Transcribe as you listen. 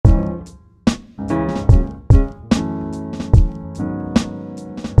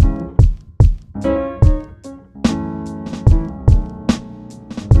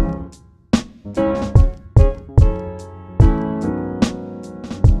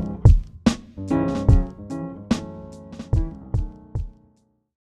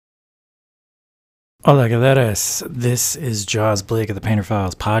Hola, galeras. This is Jaws Blake of the Painter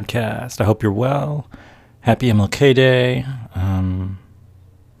Files podcast. I hope you're well. Happy MLK Day.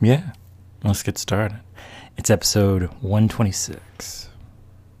 Yeah, let's get started. It's episode 126.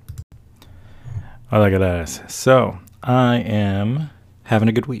 Hola, galeras. So, I am having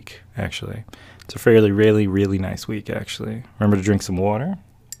a good week, actually. It's a really nice week, actually. Remember to drink some water.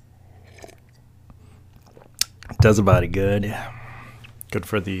 It does a body good. Good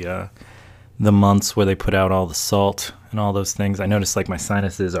for the months where they put out all the salt and all those things. I noticed like my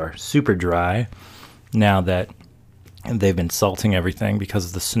sinuses are super dry now that they've been salting everything because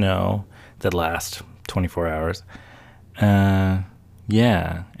of the snow that lasts 24 hours.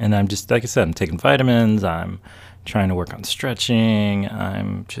 Yeah, and I'm just, like I said, I'm taking vitamins. I'm trying to work on stretching.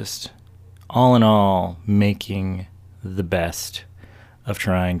 I'm just, all in all, making the best of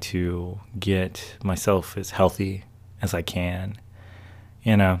trying to get myself as healthy as I can.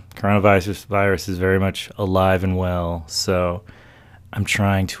 You know, coronavirus is very much alive and well, so I'm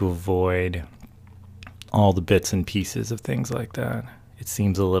trying to avoid all the bits and pieces of things like that. It's a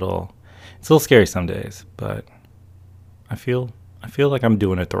little scary some days, but I feel like I'm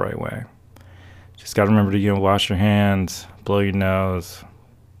doing it the right way. Just got to remember to, wash your hands, blow your nose,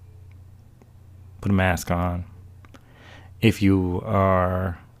 put a mask on. If you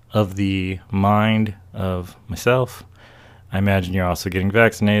are of the mind of myself, I imagine you're also getting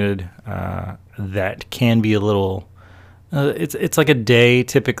vaccinated. That can be a little... it's like a day,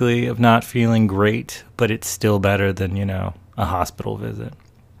 typically, of not feeling great, but it's still better than, a hospital visit.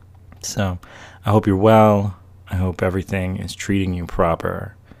 So I hope you're well. I hope everything is treating you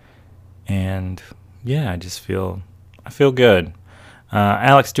proper. And, yeah, I feel good.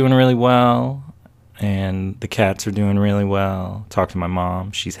 Alex doing really well, and the cats are doing really well. Talked to my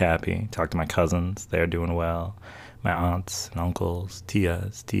mom. She's happy. Talked to my cousins. They're doing well. My aunts and uncles,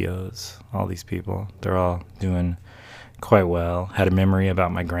 tios, all these people, they're all doing quite well. Had a memory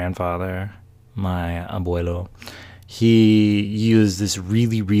about my grandfather, my abuelo. He was this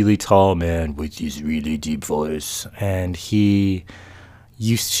really tall man with this really deep voice, and he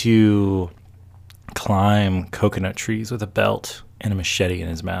used to climb coconut trees with a belt and a machete in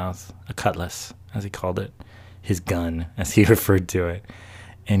his mouth, a cutlass, as he called it, his gun, as he referred to it.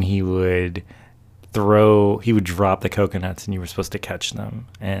 And he would drop the coconuts and you were supposed to catch them.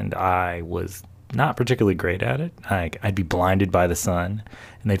 And I was not particularly great at it. I'd be blinded by the sun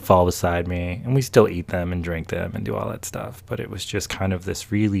and they'd fall beside me, and we still eat them and drink them and do all that stuff. But it was just kind of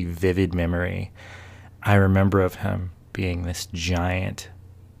this really vivid memory I remember of him being this giant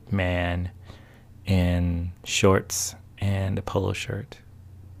man in shorts and a polo shirt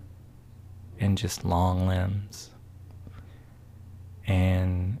and just long limbs.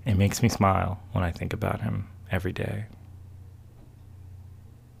 And it makes me smile when I think about him every day.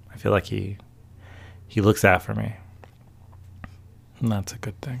 I feel like he looks after me. And that's a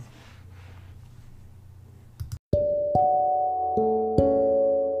good thing.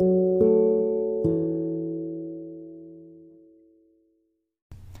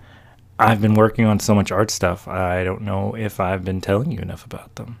 I've been working on so much art stuff. I don't know if I've been telling you enough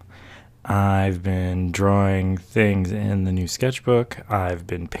about them. I've been drawing things in the new sketchbook. I've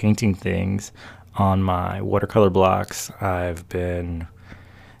been painting things on my watercolor blocks. I've been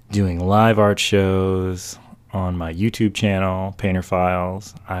doing live art shows on my YouTube channel, Painter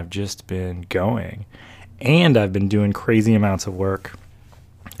Files. I've just been going. And I've been doing crazy amounts of work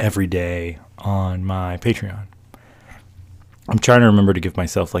every day on my Patreon. I'm trying to remember to give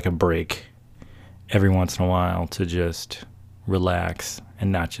myself like a break every once in a while to just relax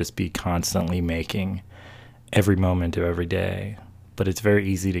and not just be constantly making every moment of every day. But it's very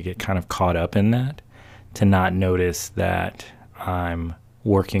easy to get kind of caught up in that, to not notice that I'm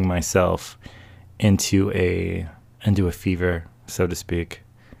working myself into a fever, so to speak.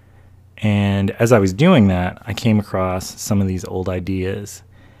 And as I was doing that, I came across some of these old ideas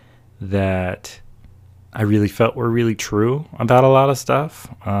that I really felt were really true about a lot of stuff.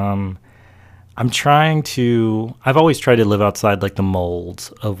 I've always tried to live outside like the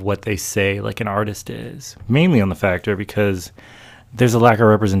molds of what they say like an artist is, mainly on the factor because there's a lack of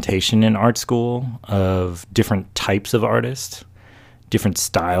representation in art school of different types of artists, different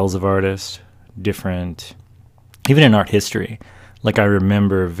styles of artists, even in art history. Like I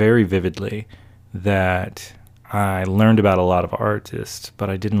remember very vividly that I learned about a lot of artists,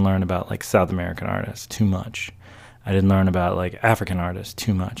 but I didn't learn about like South American artists too much. I didn't learn about like African artists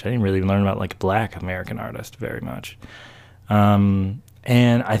too much. I didn't really learn about like Black American artists very much. And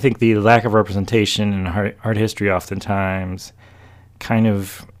I think the lack of representation in art history oftentimes kind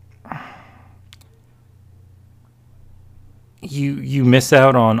of you miss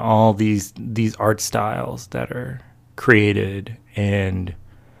out on all these art styles that are created and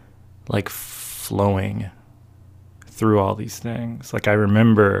like flowing through all these things. Like I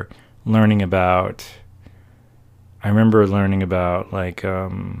remember learning about like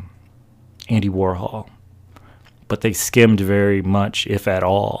Andy Warhol, but they skimmed very much, if at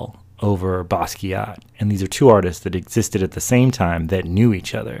all, over Basquiat. And these are two artists that existed at the same time that knew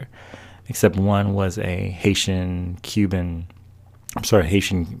each other, except one was a Haitian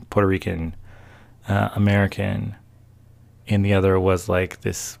Puerto Rican American, and the other was like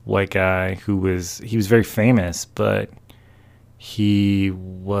this white guy he was very famous, but he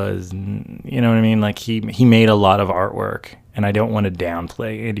was, you know what I mean? Like he made a lot of artwork, and I don't want to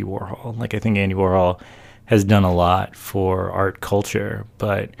downplay Andy Warhol. Like I think Andy Warhol has done a lot for art culture,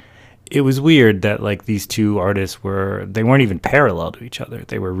 but it was weird that like these two artists they weren't even parallel to each other.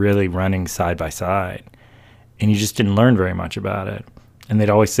 They were really running side by side, and you just didn't learn very much about it. And they'd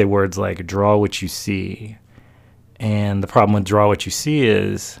always say words like draw what you see. And the problem with draw what you see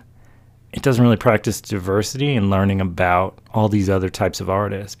is it doesn't really practice diversity and learning about all these other types of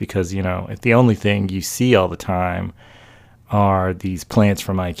artists, because, you know, if the only thing you see all the time are these plants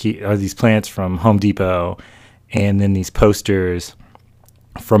from IKEA, or these plants from Home Depot, and then these posters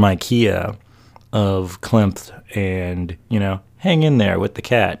from IKEA of Klimt and, you know, hang in there with the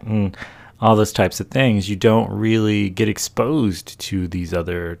cat and all those types of things, you don't really get exposed to these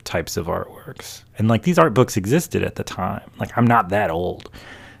other types of artworks. And like these art books existed at the time. Like I'm not that old.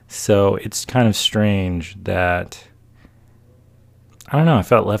 So it's kind of strange that, I don't know, I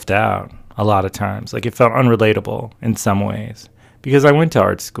felt left out a lot of times. Like it felt unrelatable in some ways, because I went to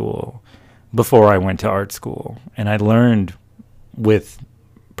art school before I went to art school, and I learned with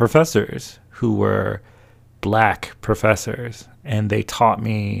professors who were black professors, and they taught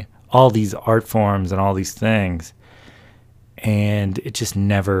me all these art forms and all these things, and it just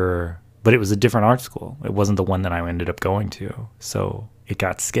never, but it was a different art school. It wasn't the one that I ended up going to, so it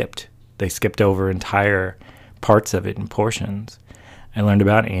got skipped. They skipped over entire parts of it and portions. I learned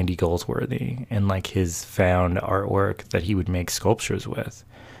about Andy Goldsworthy and like his found artwork that he would make sculptures with,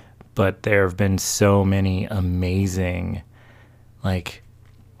 but there have been so many amazing like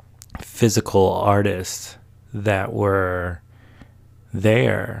physical artists that were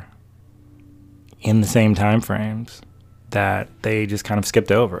there in the same time frames that they just kind of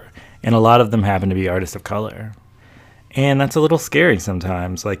skipped over. And a lot of them happen to be artists of color. And that's a little scary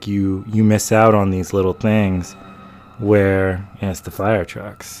sometimes. Like you miss out on these little things where, yeah, it's the fire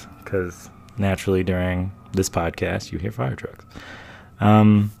trucks, because naturally during this podcast you hear fire trucks.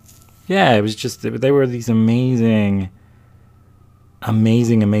 Yeah, it was just, they were these amazing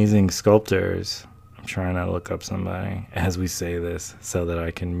sculptors. I'm trying to look up somebody as we say this so that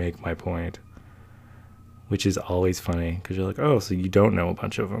I can make my point, which is always funny because you're like, oh, so you don't know a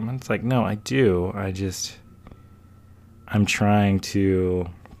bunch of them. And it's like, no, I do. I'm trying to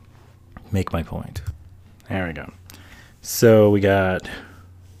make my point. There we go. So we got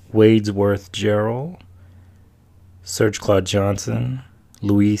Wadesworth Gerald, Serge Claude Johnson,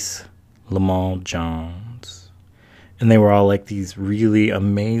 Luis Lamont Jones. And they were all like these really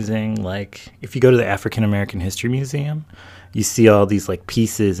amazing, like if you go to the African American History Museum, you see all these like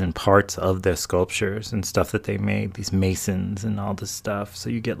pieces and parts of their sculptures and stuff that they made, these masons and all this stuff. So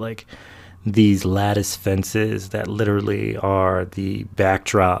you get like these lattice fences that literally are the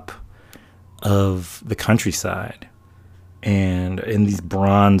backdrop of the countryside, and in these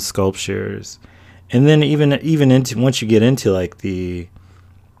bronze sculptures. And then even into, once you get into like the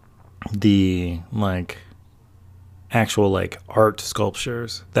like actual like art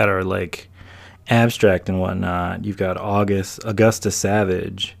sculptures that are like abstract and whatnot, you've got Augusta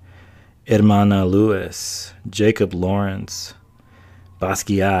Savage, Hermana Lewis, Jacob Lawrence,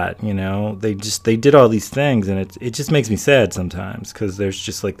 Basquiat. You know, they did all these things, and it just makes me sad sometimes, because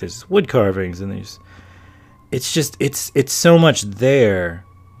there's wood carvings, and it's so much there,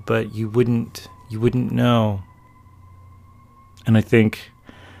 but you wouldn't know. And I think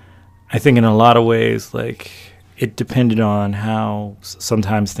in a lot of ways, like, it depended on how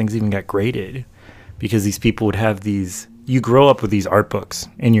sometimes things even got graded, because these people would have these, you grow up with these art books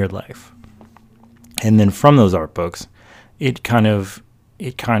in your life, and then from those art books, it kind of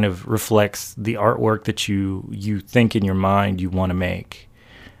reflects the artwork that you think in your mind you want to make,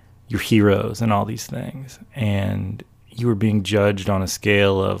 your heroes and all these things. And you were being judged on a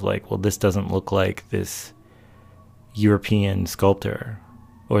scale of like, well, this doesn't look like this European sculptor,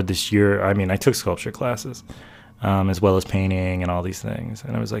 or this I took sculpture classes, as well as painting and all these things.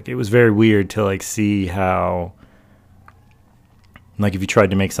 And I was like, it was very weird to like see how, like, if you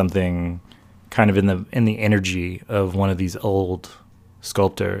tried to make something kind of in the energy of one of these old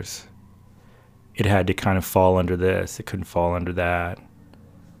sculptors. It had to kind of fall under this. It couldn't fall under that.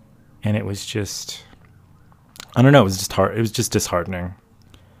 And it was just, I don't know, it was just hard. It was just disheartening.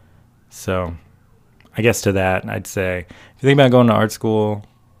 So I guess to that, I'd say, if you think about going to art school,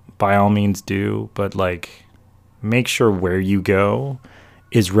 by all means do, but like, make sure where you go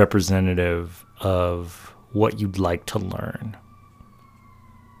is representative of what you'd like to learn.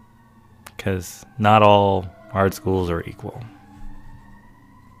 Because not all art schools are equal.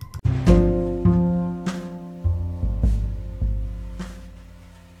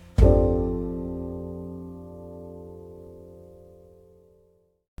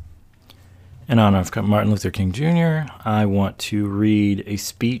 In honor of Martin Luther King Jr., I want to read a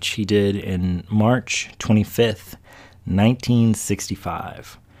speech he did in March 25th,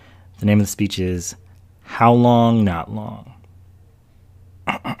 1965. The name of the speech is How Long, Not Long.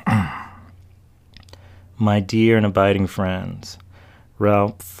 My dear and abiding friends,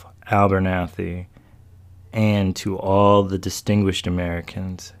 Ralph Abernathy, and to all the distinguished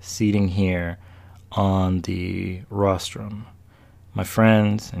Americans seating here on the rostrum, my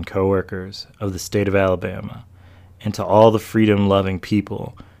friends and coworkers of the state of Alabama, and to all the freedom-loving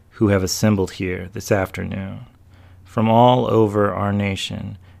people who have assembled here this afternoon, from all over our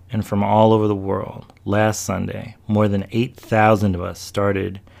nation and from all over the world. Last Sunday, more than 8,000 of us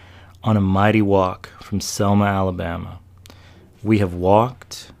started on a mighty walk from Selma, Alabama. We have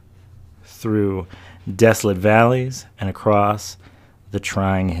walked through desolate valleys and across the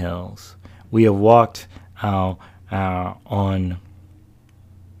trying hills. We have walked on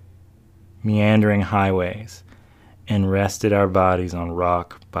meandering highways and rested our bodies on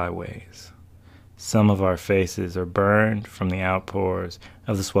rock byways. Some of our faces are burned from the outpours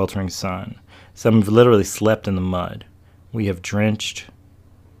of the sweltering sun. Some have literally slept in the mud. We have been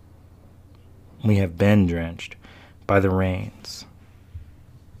drenched by the rains.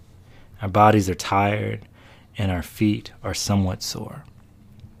 Our bodies are tired and our feet are somewhat sore.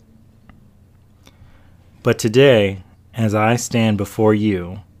 But today, as I stand before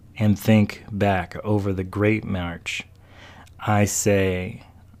you and think back over the great march, I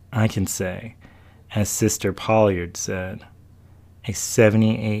can say, as Sister Pollard said, a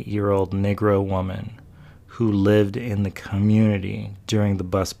 78-year-old Negro woman who lived in the community during the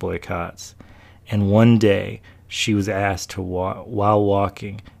bus boycotts, and one day she was asked to while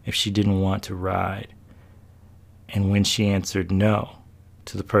walking if she didn't want to ride, and when she answered no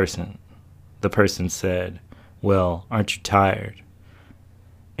to the person said, "Well, aren't you tired?"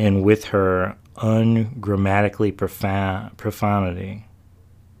 And with her ungrammatically profanity,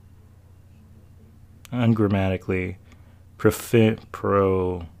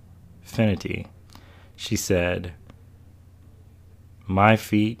 she said, "My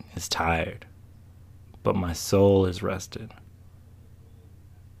feet is tired, but my soul is rested."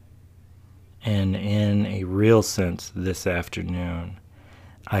 And in a real sense this afternoon,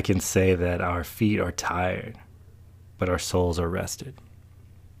 I can say that our feet are tired, but our souls are rested.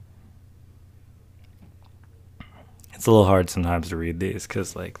 It's a little hard sometimes to read these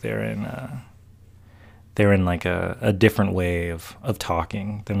because like they're in like a different way of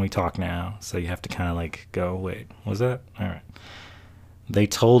talking than we talk now. So you have to kind of like go, wait, was that? All right. They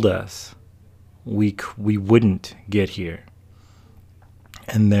told us we wouldn't get here.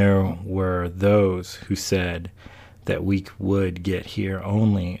 And there were those who said that we would get here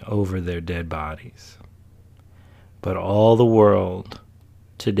only over their dead bodies. But all the world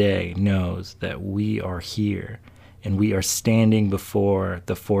today knows that we are here and we are standing before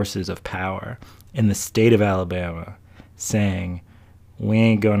the forces of power in the state of Alabama saying, we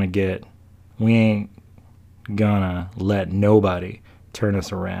ain't gonna let nobody turn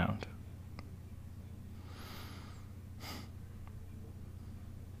us around.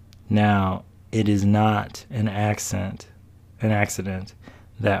 Now, it is not an accident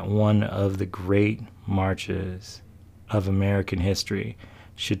that one of the great marches of American history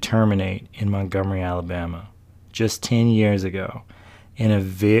should terminate in Montgomery, Alabama. Just 10 years ago,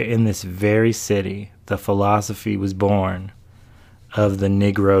 in this very city, the philosophy was born of the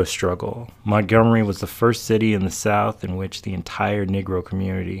Negro struggle. Montgomery was the first city in the South in which the entire Negro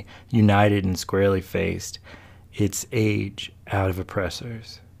community united and squarely faced its age out of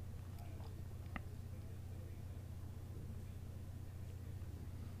oppressors.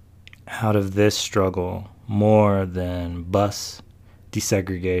 Out of this struggle, more than bus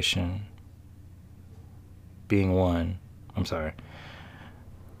desegregation being one. I'm sorry.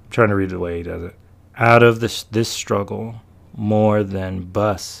 I'm trying to read the way he does it. Out of this struggle, more than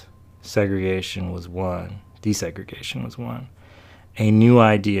bus segregation was one. Desegregation was one. A new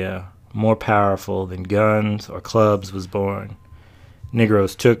idea more powerful than guns or clubs, was born.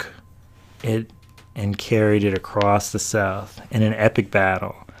 Negroes took it and carried it across the South in an epic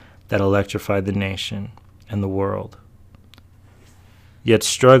battle that electrified the nation and the world. Yet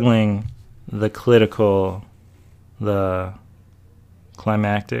struggling, the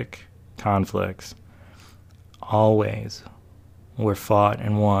climactic conflicts always were fought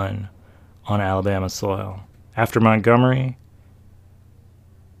and won on Alabama soil. After Montgomery,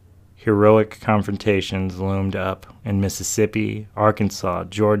 heroic confrontations loomed up in Mississippi, Arkansas,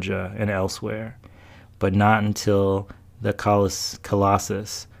 Georgia, and elsewhere, but not until the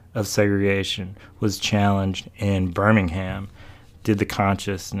colossus of segregation was challenged in Birmingham did the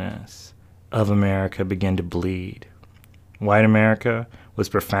consciousness of America begin to bleed. White America was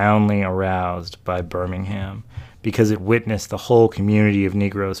profoundly aroused by Birmingham because it witnessed the whole community of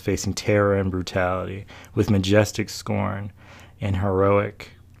Negroes facing terror and brutality with majestic scorn and heroic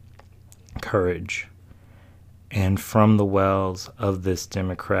courage. And from the wells of this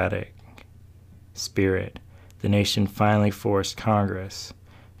democratic spirit, the nation finally forced Congress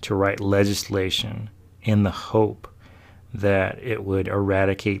to write legislation in the hope that it would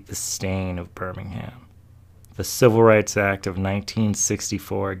eradicate the stain of Birmingham. The Civil Rights Act of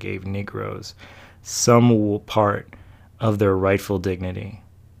 1964 gave Negroes some part of their rightful dignity,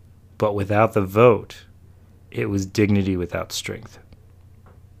 but without the vote, it was dignity without strength.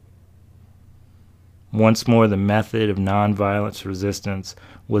 Once more, the method of nonviolent resistance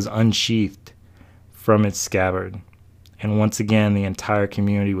was unsheathed from its scabbard, and once again the entire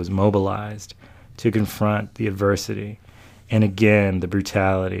community was mobilized to confront the adversity, and again the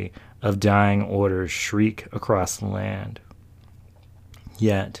brutality of dying orders shriek across the land.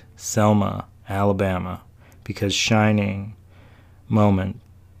 Yet Selma, Alabama, because shining moment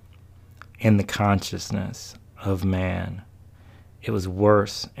in the consciousness of man, it was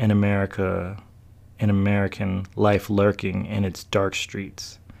worse in American life lurking in its dark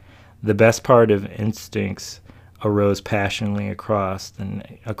streets. The best part of instincts arose passionately across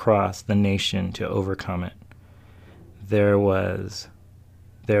the nation to overcome it. There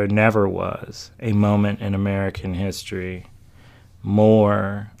never was a moment in American history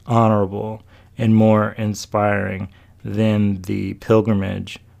more honorable and more inspiring than the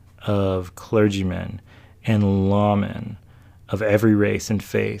pilgrimage of clergymen and lawmen of every race and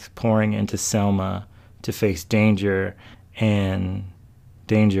faith pouring into Selma to face danger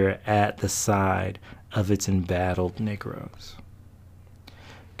at the side of its embattled Negroes.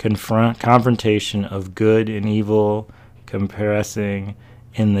 Confrontation of good and evil compressing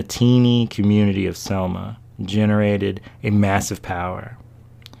in the teeny community of Selma generated a massive power.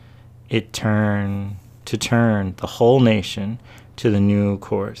 It turned the whole nation to the new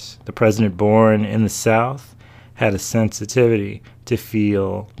course. The president born in the South had a sensitivity to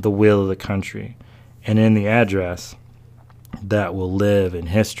feel the will of the country, and in the address that will live in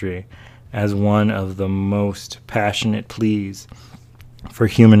history as one of the most passionate pleas for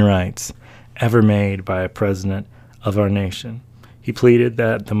human rights ever made by a president of our nation, he pleaded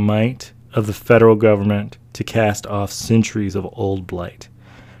that the might of the federal government to cast off centuries of old blight.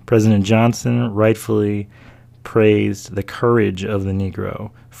 President Johnson rightfully praised the courage of the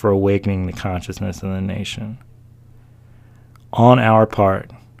Negro for awakening the consciousness of the nation. On our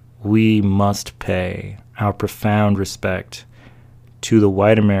part, we must pay our profound respect to the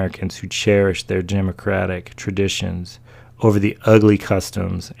white Americans who cherish their democratic traditions over the ugly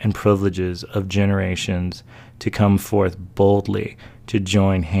customs and privileges of generations to come forth boldly to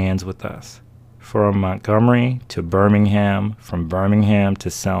join hands with us. From Montgomery to Birmingham, from Birmingham to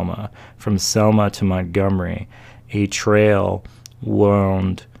Selma, from Selma to Montgomery, a trail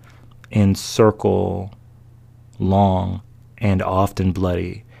wound in circle long and often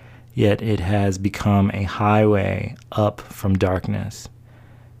bloody, yet it has become a highway up from darkness.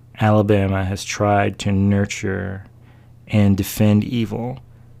 Alabama has tried to nurture and defend evil,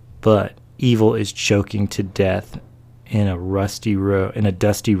 but evil is choking to death in a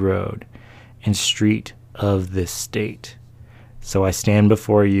dusty road and street of this state. So I stand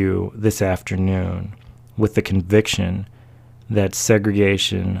before you this afternoon with the conviction that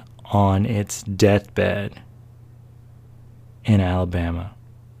segregation on its deathbed in Alabama.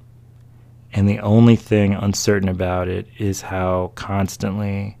 And the only thing uncertain about it is how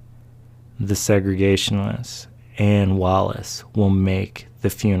constantly the segregationists and Wallace will make the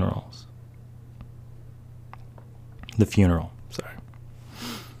funeral.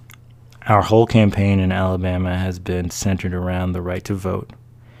 Our whole campaign in Alabama has been centered around the right to vote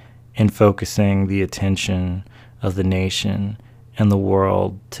and focusing the attention of the nation and the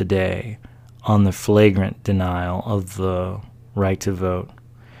world today on the flagrant denial of the right to vote.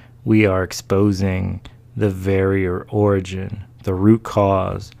 we are exposing the very origin, the root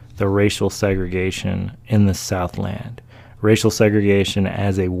cause, the racial segregation in the Southland. Racial segregation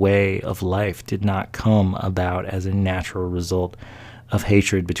as a way of life did not come about as a natural result of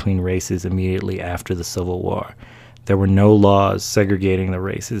hatred between races immediately after the Civil War. There were no laws segregating the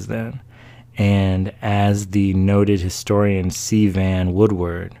races then. And as the noted historian C. Vann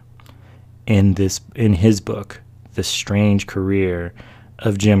Woodward, in his book, The Strange Career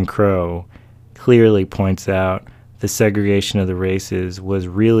of Jim Crow, clearly points out, the segregation of the races was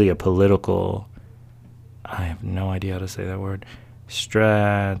really a political, I have no idea how to say that word,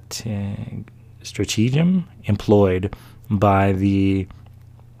 stratagem employed by the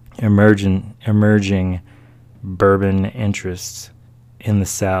emerging bourbon interests in the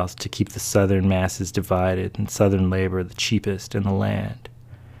South to keep the Southern masses divided and Southern labor the cheapest in the land.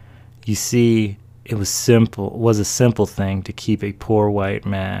 You see, it was a simple thing to keep a poor white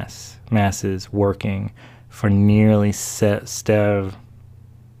masses working for nearly starvation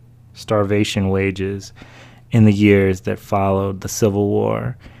wages in the years that followed the Civil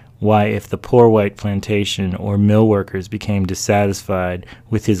War. Why, if the poor white plantation or mill workers became dissatisfied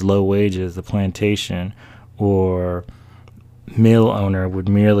with his low wages, the plantation or mill owner would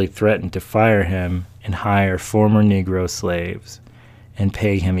merely threaten to fire him and hire former Negro slaves and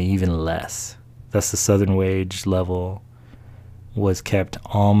pay him even less. Thus the Southern wage level was kept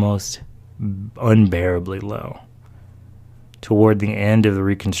almost unbearably low. Toward the end of the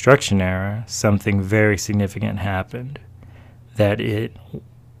Reconstruction era, something very significant happened. That is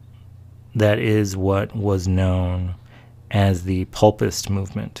what was known as the pulpist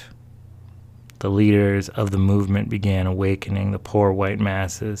movement. The leaders of the movement began awakening the poor white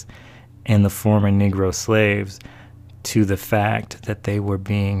masses and the former Negro slaves to the fact that they were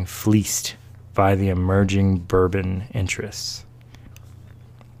being fleeced by the emerging bourbon interests.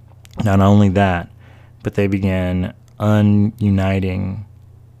 Not only that, but they began ununiting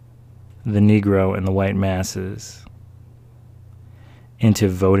the Negro and the white masses into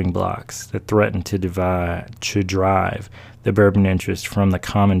voting blocks that threatened to drive the bourbon interest from the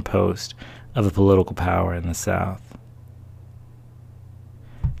common post of the political power in the South.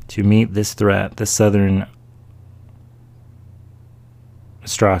 To meet this threat, the Southern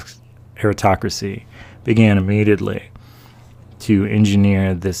aristocracy began immediately to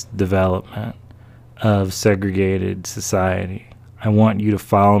engineer this development of segregated society. I want you to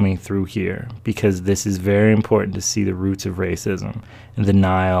follow me through here because this is very important to see the roots of racism and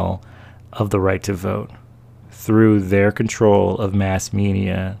denial of the right to vote. Through their control of mass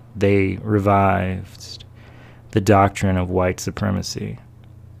media, they revived the doctrine of white supremacy.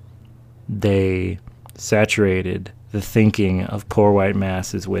 They saturated the thinking of poor white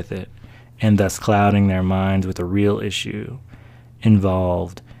masses with it, and thus clouding their minds with a real issue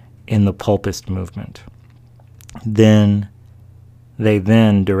involved in the pulpist movement. They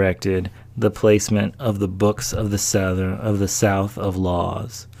then directed the placement of the books of the South of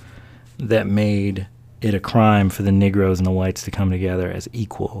laws that made it a crime for the Negroes and the whites to come together as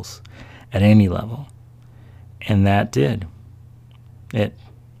equals at any level. And that did. That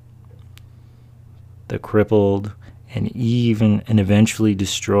crippled and eventually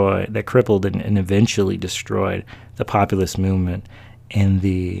destroyed the populist movement and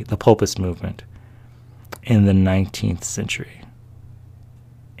the pulpist movement in the 19th century.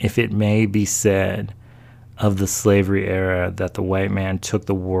 If it may be said of the slavery era that the white man took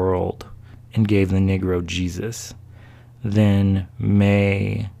the world and gave the Negro Jesus, then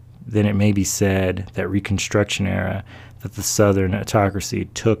it may be said that Reconstruction era that the Southern autocracy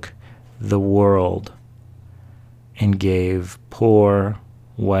took the world and gave poor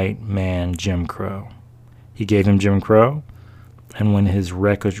white man Jim Crow. He gave him Jim Crow, and when his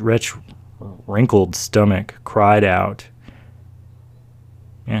wrinkled stomach cried out,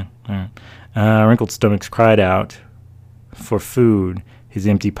 wrinkled stomachs cried out for food his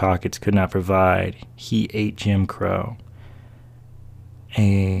empty pockets could not provide, he ate Jim Crow,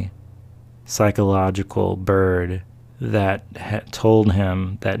 a psychological bird that had told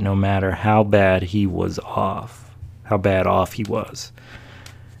him that no matter how bad he was off, how bad off he was,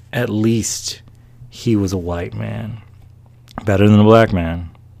 at least he was a white man, better than a black man,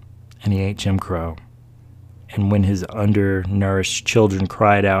 and he ate Jim Crow. And when his undernourished children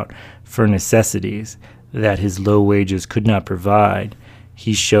cried out for necessities that his low wages could not provide,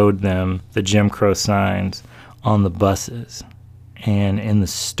 he showed them the Jim Crow signs on the buses and in the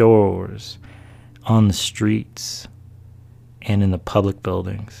stores, on the streets, and in the public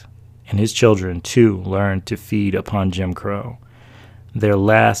buildings. And his children, too, learned to feed upon Jim Crow, their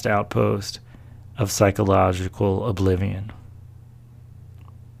last outpost of psychological oblivion.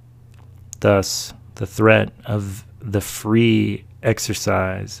 Thus, the threat of the free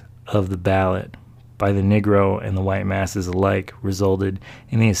exercise of the ballot by the Negro and the white masses alike resulted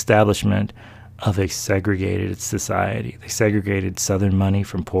in the establishment of a segregated society. They segregated Southern money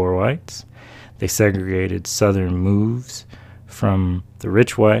from poor whites. They segregated Southern moves from the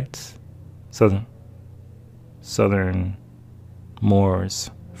rich whites, Southern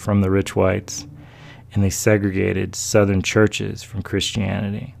Moors from the rich whites, and they segregated Southern churches from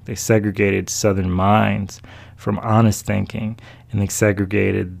Christianity. They segregated Southern minds from honest thinking, and they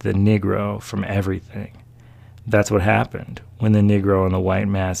segregated the Negro from everything. That's what happened when the Negro and the white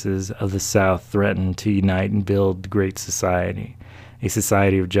masses of the South threatened to unite and build great society, a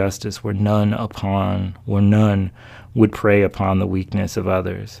society of justice where none would prey upon the weakness of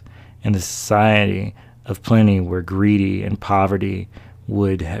others, and the society of plenty where greedy and poverty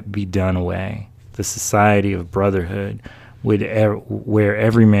would be done away. The society of brotherhood where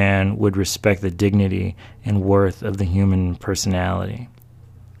every man would respect the dignity and worth of the human personality.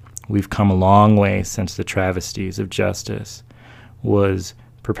 We've come a long way since the travesties of justice was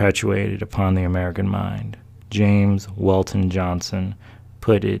perpetuated upon the American mind. James Walton Johnson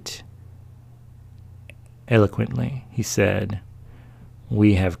put it eloquently. He said,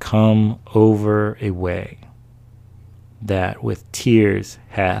 "We have come over a way that with tears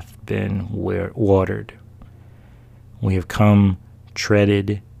hath been watered. We have come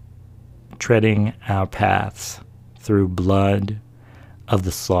treading our paths through blood of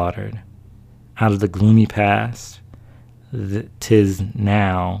the slaughtered. Out of the gloomy past, 'tis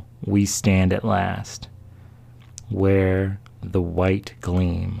now we stand at last, where the white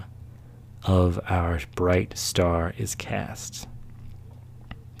gleam of our bright star is cast."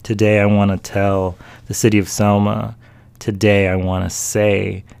 Today I want to tell the city of Selma, today I want to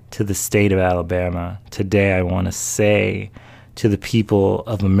say to the state of Alabama, today I want to say to the people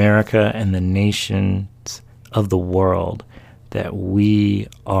of America and the nations of the world that we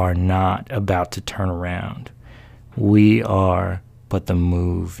are not about to turn around. We are but the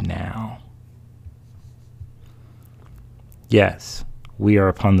move now. Yes, we are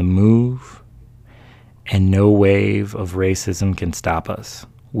upon the move, and no wave of racism can stop us.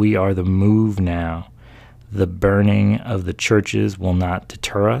 We are the move now. The burning of the churches will not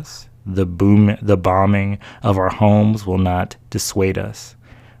deter us. The bombing of our homes will not dissuade us.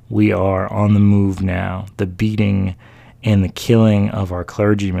 We are on the move now. The beating and the killing of our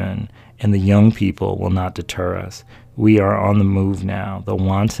clergymen and the young people will not deter us. We are on the move now. The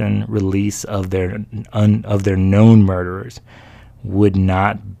wanton release of their known murderers would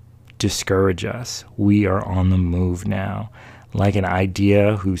not discourage us. We are on the move now. Like an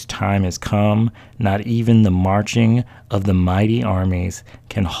idea whose time has come, not even the marching of the mighty armies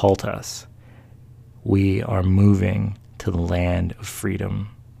can halt us. We are moving to the land of freedom.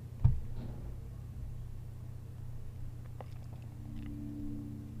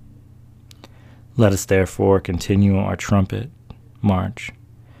 Let us therefore continue our trumpet march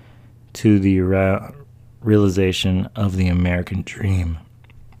to the realization of the American dream.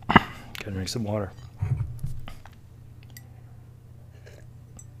 Gotta drink some water.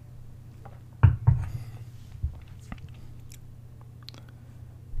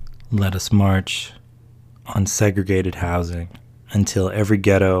 Let us march on segregated housing until every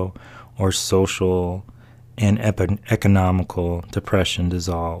ghetto or social and economical depression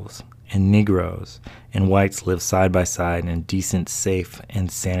dissolves, and Negroes and whites live side by side in decent, safe,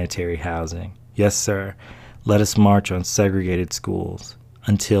 and sanitary housing. Yes, sir, let us march on segregated schools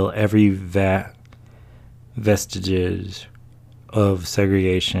until every vestige of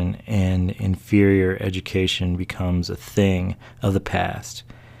segregation and inferior education becomes a thing of the past,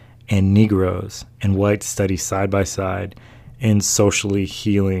 and Negroes and whites study side by side in socially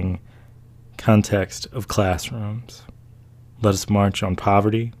healing context of classrooms. Let us march on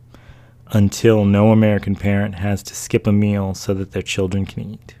poverty until no American parent has to skip a meal so that their children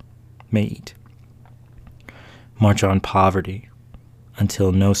may eat. March on poverty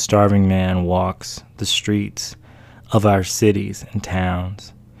until no starving man walks the streets of our cities and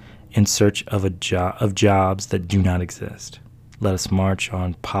towns in search of jobs that do not exist. Let us march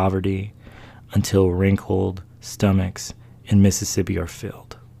on poverty until wrinkled stomachs in Mississippi are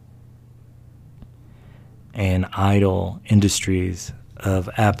filled, and idle industries of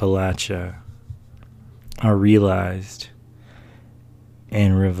Appalachia are realized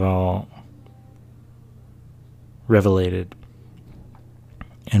and revelated,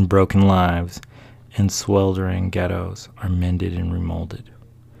 and broken lives and sweltering ghettos are mended and remolded.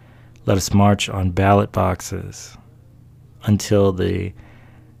 Let us march on ballot boxes until the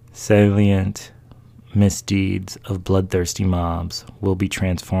salient misdeeds of bloodthirsty mobs will be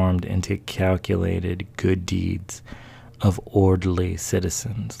transformed into calculated good deeds of orderly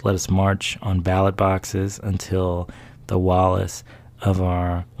citizens. Let us march on ballot boxes until the Wallaces of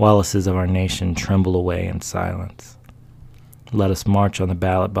our nation tremble away in silence. Let us march on the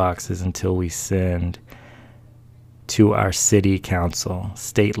ballot boxes until we send to our city council,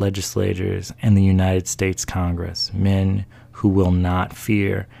 state legislators, and the United States Congress men who will not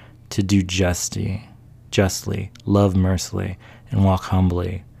fear to do justly, love mercifully, and walk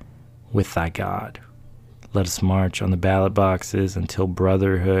humbly with thy God. Let us march on the ballot boxes until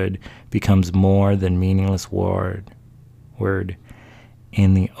brotherhood becomes more than meaningless word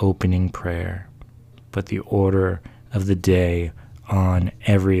in the opening prayer, but the order of the day on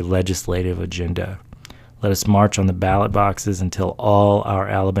every legislative agenda. Let us march on the ballot boxes until all our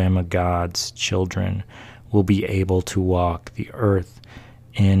Alabama God's children will be able to walk the earth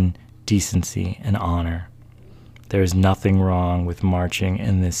in decency and honor. There is nothing wrong with marching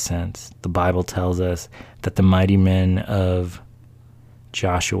in this sense. The Bible tells us that the mighty men of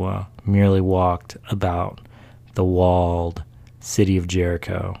Joshua merely walked about the walled city of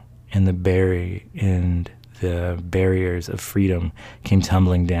Jericho, and the barriers of freedom came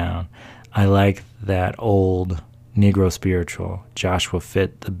tumbling down. I like that old Negro spiritual, Joshua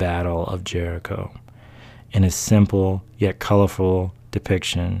fit the battle of Jericho, in a simple yet colorful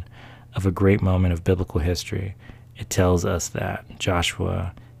depiction of a great moment of biblical history. It tells us that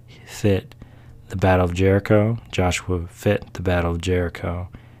Joshua fit the battle of Jericho,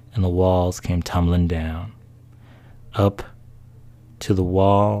 and the walls came tumbling down. Up to the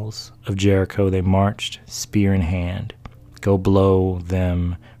walls of Jericho they marched, spear in hand. Go blow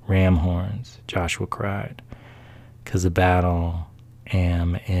them ram horns, Joshua cried, 'cause the battle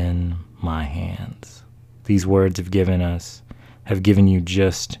am in my hands. These words have given you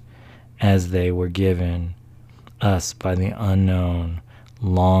just as they were given us by the unknown,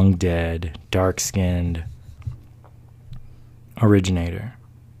 long dead, dark-skinned originator.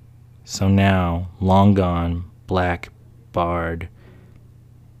 So now, long gone, black bard,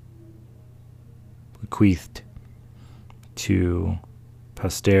 bequeathed to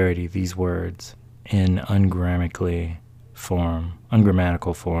posterity these words in ungrammatical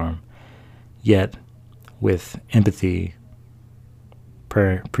form, yet with empathy,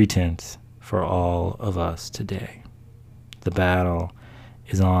 pretense for all of us today. The battle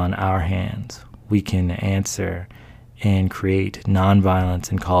is on our hands. We can answer and create nonviolence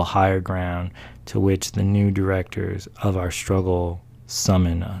and call higher ground to which the new directors of our struggle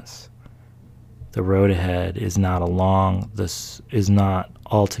summon us. The road ahead is not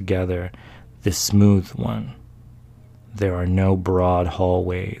altogether the smooth one. There are no broad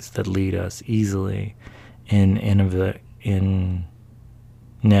hallways that lead us easily and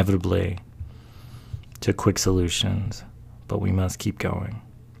inevitably to quick solutions, but we must keep going.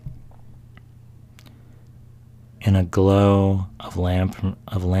 In a glow of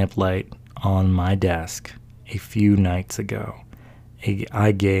lamplight on my desk a few nights ago,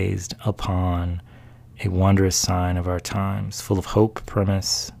 I gazed upon a wondrous sign of our times, full of hope,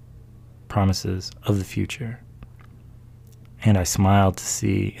 promises of the future. And I smiled to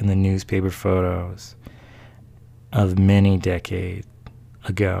see in the newspaper photos of many decades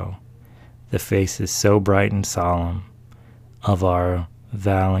ago the faces so bright and solemn of our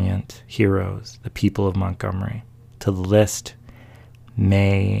valiant heroes, the people of Montgomery. To the list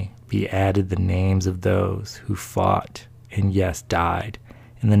may be added the names of those who fought and, yes, died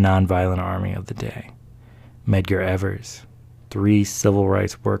in the nonviolent army of the day. Medgar Evers, 3 civil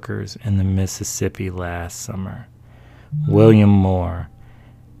rights workers in the Mississippi last summer. William Moore,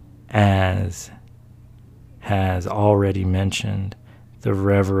 as has already mentioned, the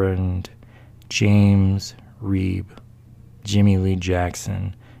Reverend James Reeb, Jimmy Lee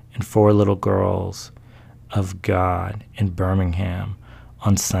Jackson, and 4 little girls of God in Birmingham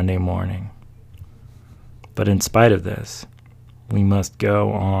on Sunday morning. But in spite of this, we must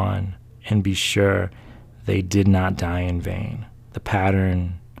go on and be sure they did not die in vain. The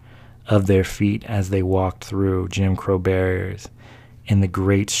pattern of their feet as they walked through Jim Crow barriers in the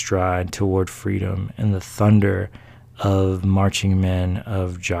great stride toward freedom and the thunder of marching men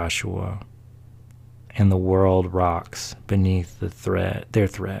of Joshua, and the world rocks beneath their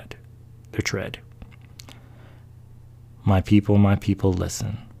tread. My people,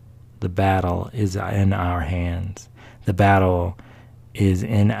 listen. The battle is in our hands. The battle is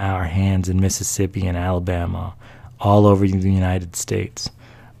in our hands in Mississippi and Alabama, all over the United States.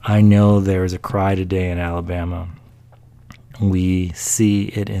 I know there is a cry today in Alabama. We see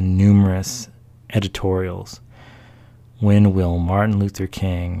it in numerous editorials. When will Martin Luther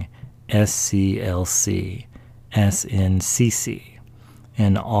King SCLC, SNCC,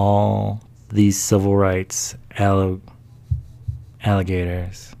 and all these civil rights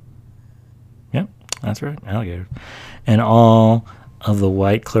alligators. Yep, that's right, alligators. And all of the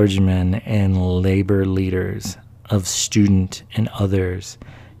white clergymen and labor leaders of student and others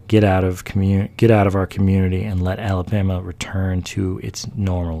get out of our community and let Alabama return to its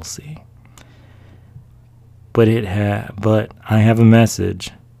normalcy. But I have a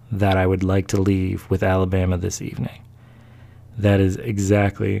message that I would like to leave with Alabama this evening. That is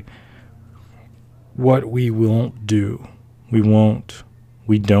exactly what we won't do. We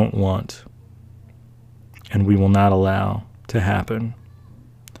don't want, and we will not allow to happen.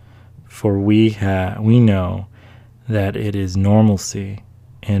 For we know that it is normalcy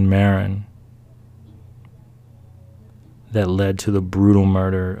in Marin that led to the brutal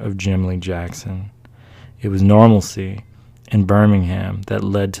murder of Jim Lee Jackson. It was normalcy in Birmingham that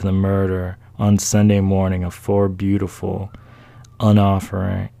led to the murder on Sunday morning of 4 beautiful,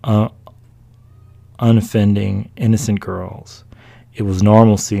 unoffending, innocent girls. It was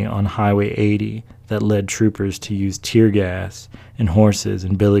normalcy on Highway 80 that led troopers to use tear gas and horses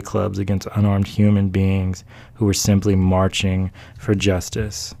and billy clubs against unarmed human beings who were simply marching for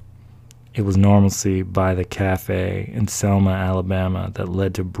justice. It was normalcy by the cafe in Selma, Alabama that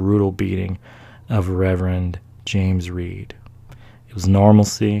led to brutal beating of Reverend James Reed. It was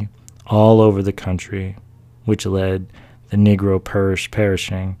normalcy all over the country, which led the Negro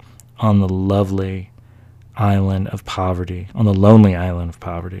perishing on the lonely island of poverty.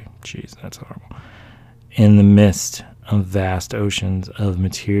 Jeez, that's horrible. In the midst of vast oceans of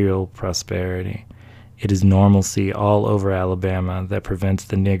material prosperity, it is normalcy all over Alabama that prevents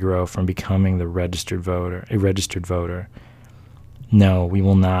the Negro from becoming a registered voter. No, we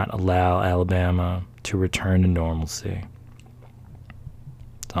will not allow Alabama to return to normalcy.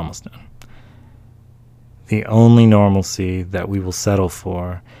 It's almost done. The only normalcy that we will settle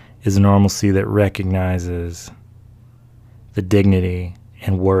for is a normalcy that recognizes the dignity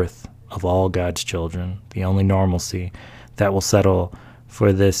and worth of all God's children. The only normalcy that will settle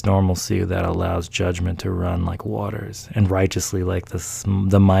for this normalcy that allows judgment to run like waters and righteously like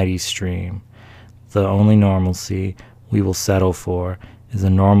the mighty stream. The only normalcy we will settle for is the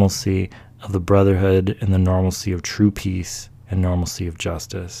normalcy of the brotherhood and the normalcy of true peace and normalcy of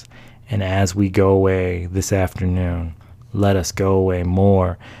justice. And as we go away this afternoon, let us go away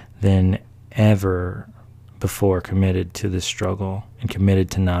more than ever before committed to this struggle and committed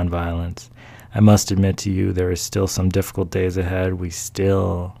to nonviolence. I must admit to you, there is still some difficult days ahead. We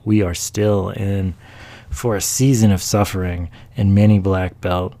are still in for a season of suffering in many black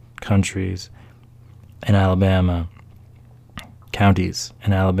belt countries in Alabama, counties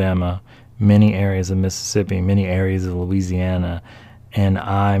in Alabama, many areas of Mississippi, many areas of Louisiana. And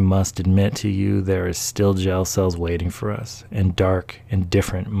I must admit to you, there is still jail cells waiting for us in dark and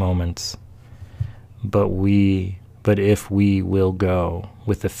different moments. But if we will go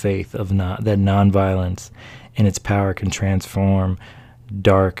with the faith of that nonviolence and its power can transform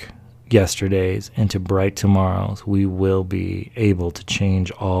dark yesterdays into bright tomorrows, we will be able to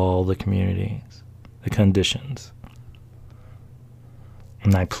change all the communities, the conditions.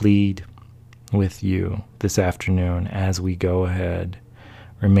 And I plead with you this afternoon as we go ahead,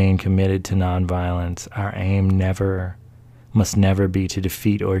 remain committed to nonviolence. Our aim must never be to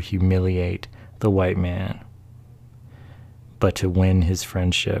defeat or humiliate the white man, but to win his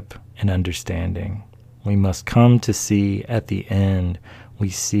friendship and understanding. We must come to see at the end we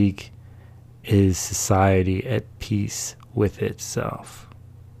seek is society at peace with itself,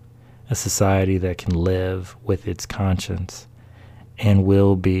 a society that can live with its conscience and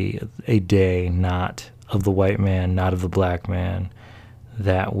will be a day not of the white man, not of the black man.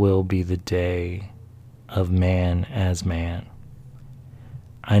 That will be the day of man as man.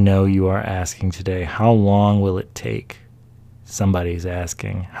 I know you are asking today, how long will it take? Somebody's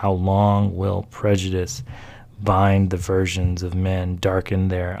asking, how long will prejudice bind the versions of men, darken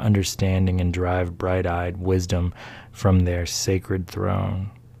their understanding, and drive bright-eyed wisdom from their sacred throne?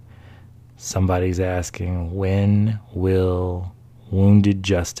 Somebody's asking, when will wounded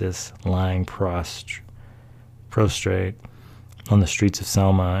justice lying prostrate on the streets of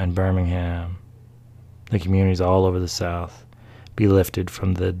Selma and Birmingham, the communities all over the South, be lifted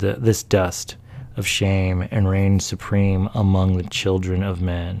from this dust of shame and reign supreme among the children of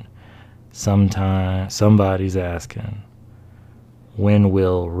men? Somebody's asking, when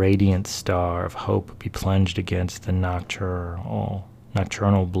will radiant star of hope be plunged against the nocturnal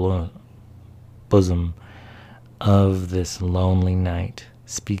bosom of this lonely night?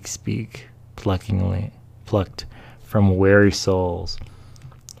 Speak, plucked from weary souls,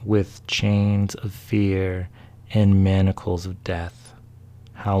 with chains of fear and manacles of death.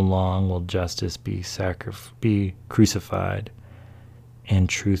 How long will justice be crucified and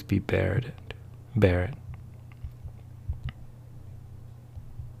truth be buried? Bear it.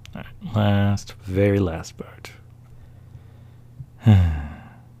 Very last part.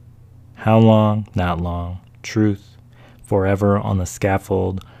 How long? Not long. Truth, forever on the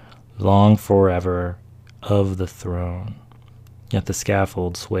scaffold, long forever of the throne. Yet the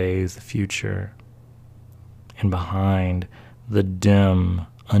scaffold sways the future, and behind the dim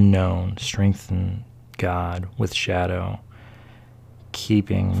unknown strengthen God with shadow,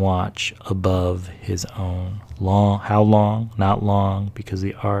 keeping watch above his own. How long? Not long, because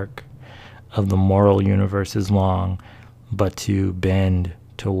the arc of the moral universe is long, but to bend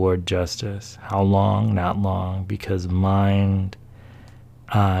toward justice. How long? Not long, because mind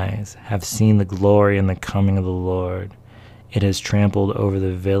eyes have seen the glory and the coming of the Lord. It has trampled over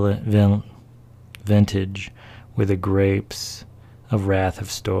the vintage where the grapes of wrath have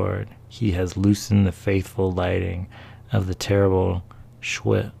stored. He has loosened the faithful lighting of the terrible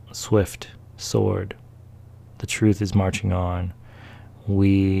swift sword. The truth is marching on.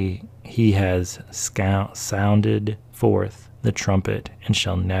 He has sounded forth the trumpet and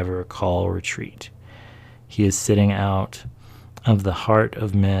shall never call retreat. He is sitting out of the hearts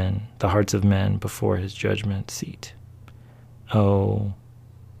of men before his judgment seat. Oh,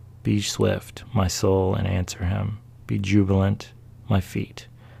 be swift, my soul, and answer him. Be jubilant, my feet.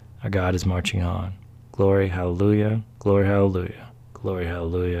 Our God is marching on. Glory, hallelujah, glory, hallelujah, glory,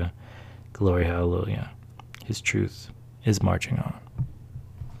 hallelujah, glory, hallelujah. His truth is marching on.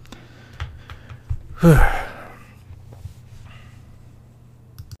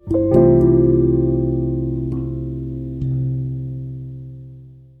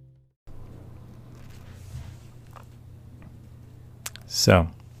 So,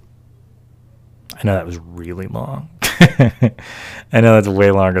 I know that was really long. I know that's way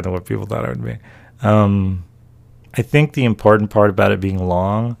longer than what people thought it would be. I think the important part about it being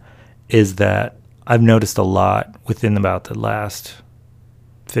long is that I've noticed a lot within about the last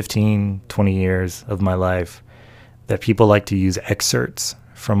 15, 20 years of my life that people like to use excerpts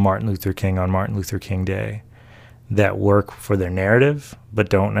from Martin Luther King on Martin Luther King Day that work for their narrative, but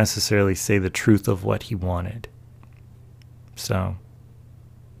don't necessarily say the truth of what he wanted. So,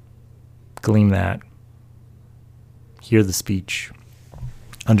 glean that, hear the speech,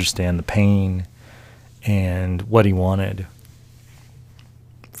 understand the pain and what he wanted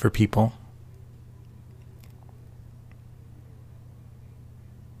for people.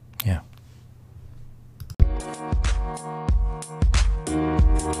 Yeah.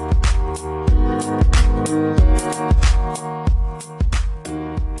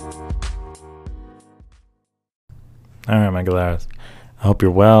 All right, my Galaris. I hope you're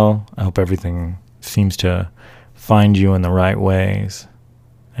well. I hope everything seems to find you in the right ways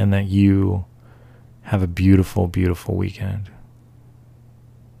and that you have a beautiful, beautiful weekend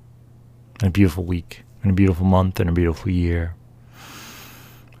and a beautiful week and a beautiful month and a beautiful year.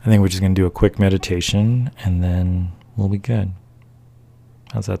 I think we're just going to do a quick meditation and then we'll be good.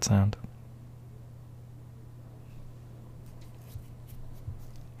 How's that sound?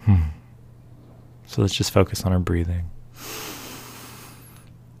 So let's just focus on our breathing.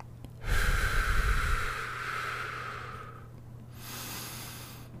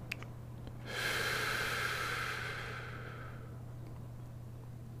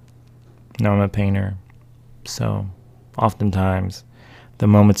 Now, I'm a painter, so oftentimes the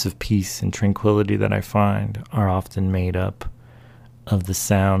moments of peace and tranquility that I find are often made up of the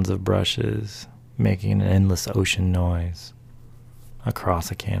sounds of brushes making an endless ocean noise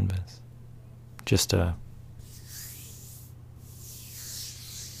across a canvas. Just a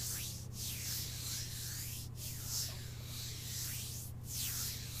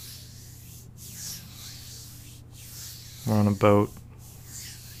we're on a boat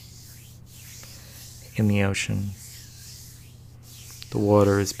in the ocean. The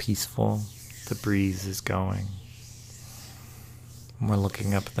water is peaceful. The breeze is going. We're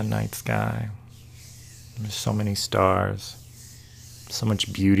looking up at the night sky. There's so many stars. So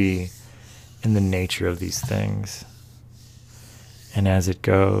much beauty in the nature of these things. And as it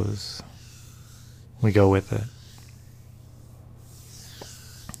goes, we go with it.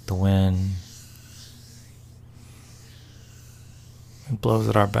 The wind, it blows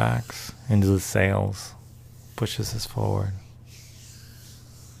at our backs into the sails, pushes us forward.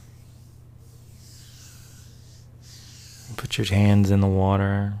 You put your hands in the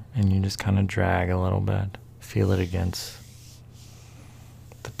water and you just kind of drag a little bit. Feel it against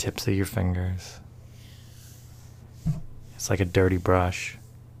the tips of your fingers. It's like a dirty brush.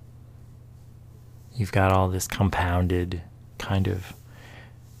 you've got all this compounded kind of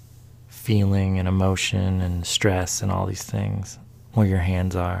feeling and emotion and stress and all these things where your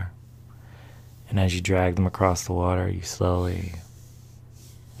hands are. And as you drag them across the water, you slowly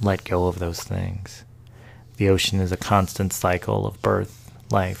let go of those things. The ocean is a constant cycle of birth,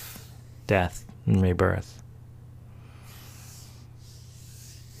 life, death, and rebirth.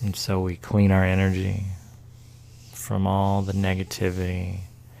 And so we clean our energy from all the negativity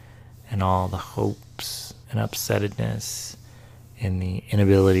and all the hopes and upsettedness and the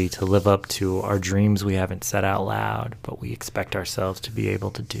inability to live up to our dreams we haven't said out loud, but we expect ourselves to be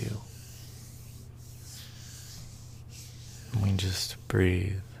able to do. And we just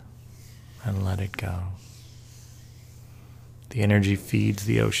breathe and let it go. The energy feeds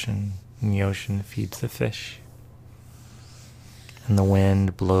the ocean, and the ocean feeds the fish. And the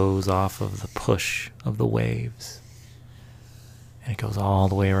wind blows off of the push of the waves. And it goes all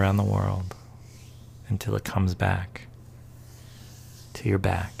the way around the world until it comes back to your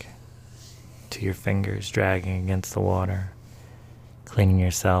back, to your fingers dragging against the water, cleaning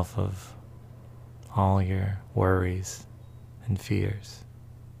yourself of all your worries and fears.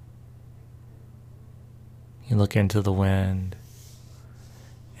 You look into the wind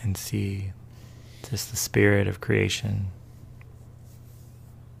and see just the spirit of creation.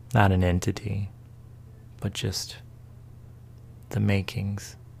 Not an entity, but just the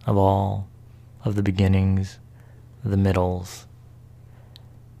makings of all of the beginnings, the middles,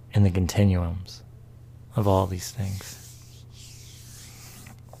 and the continuums of all these things.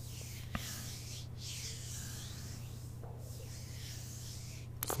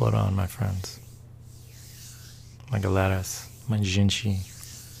 Float on, my friends. My galeras, my jinchi,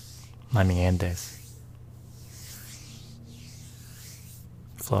 my miendes.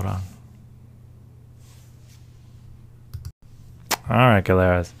 Float on. All right,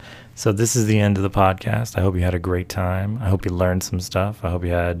 galeras. So this is the end of the podcast. I hope you had a great time. I hope you learned some stuff. I hope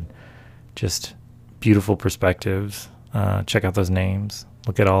you had just beautiful perspectives. Check out those names.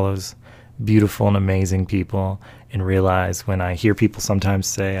 Look at all those beautiful and amazing people and realize when I hear people sometimes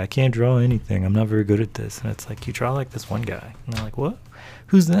say, I can't draw anything. I'm not very good at this. And it's like, you draw like this one guy. And they're like, what?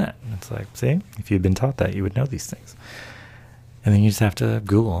 Who's that? And it's like, see, if you'd been taught that, you would know these things. And then you just have to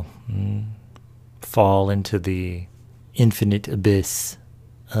Google and fall into the infinite abyss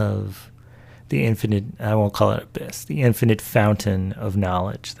of the infinite, I won't call it abyss, the infinite fountain of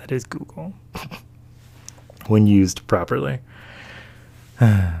knowledge that is Google when used properly.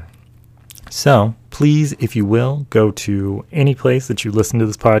 So please, if you will, go to any place that you listen to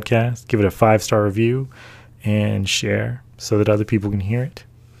this podcast, give it a 5-star review and share so that other people can hear it.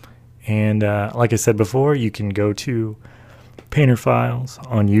 And like I said before, you can go to Painter Files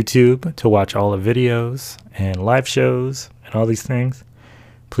on YouTube to watch all the videos and live shows and all these things.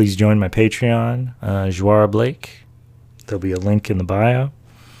 Please join my Patreon, Joara Blake. There'll be a link in the bio.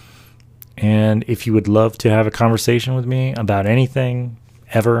 And if you would love to have a conversation with me about anything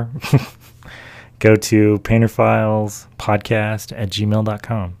ever, go to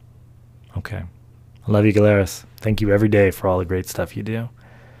painterfilespodcast@gmail.com. Okay. I love you, Galeras. Thank you every day for all the great stuff you do.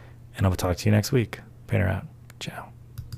 And I will talk to you next week. Painter out. Ciao.